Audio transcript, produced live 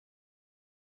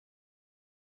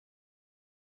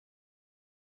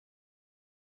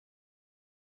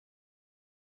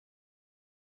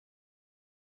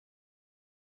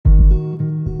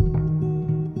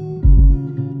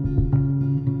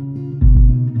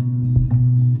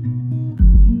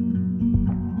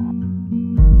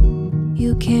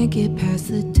You can't get past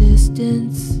the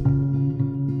distance,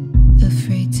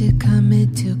 afraid to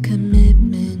commit to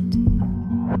commitment.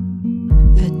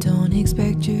 I don't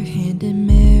expect your hand in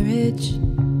marriage,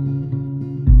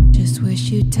 just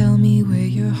wish you'd tell me where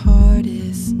your heart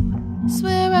is.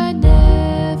 Swear I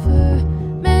never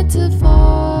meant to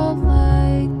fall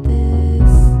like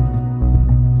this.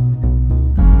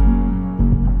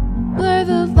 Blur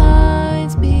the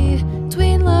lines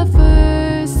between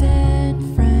lovers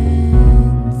and friends.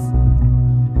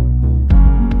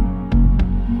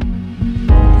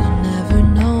 You'll never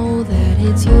know that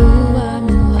it's you I'm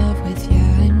in love with.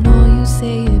 Yeah, I know you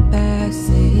say it back,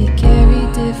 say it carry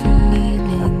different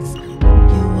meanings.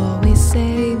 You always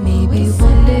say maybe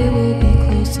one day we'll be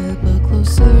closer, but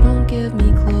closer don't give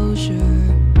me closure.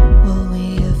 Will we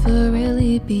ever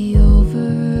really be over?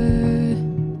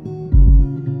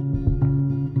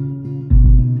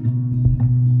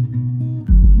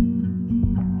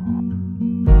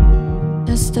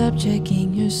 I stopped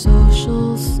checking your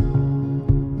socials.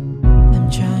 I'm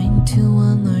trying to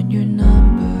unlearn your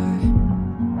number.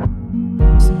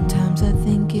 Sometimes I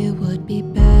think it would be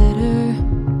better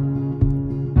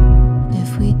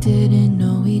if we didn't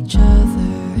know each other.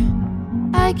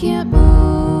 I can't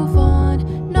move on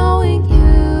knowing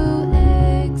you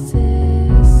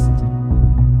exist.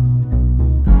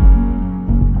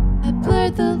 I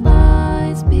blurred the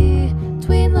lines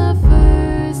between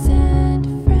lovers and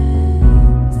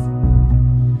friends.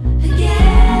 Again,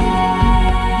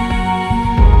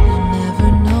 you'll never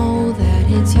know that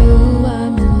it's you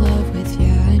I'm in love with.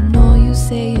 Yeah, I know you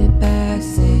say it back,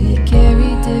 say it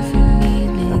carry different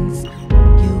meanings.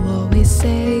 You always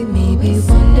say maybe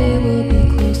one day we'll be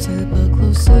closer, but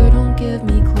closer don't give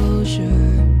me closure.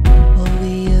 Will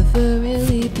we ever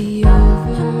really be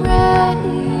over? I'm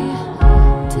ready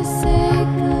to say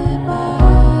goodbye.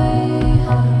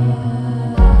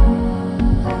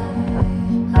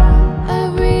 I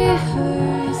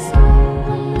rehearse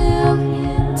a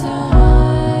million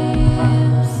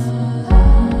times.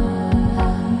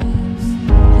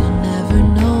 You'll never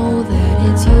know that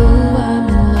it's you I'm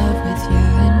in love with.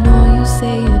 Yeah, I know you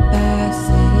say it back,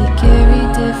 say it carry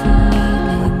different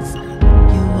meanings.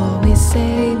 You always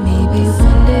say maybe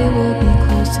one day we'll be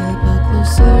closer, but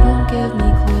closer don't give me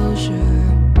closure.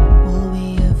 Will we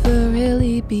ever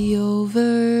really be over?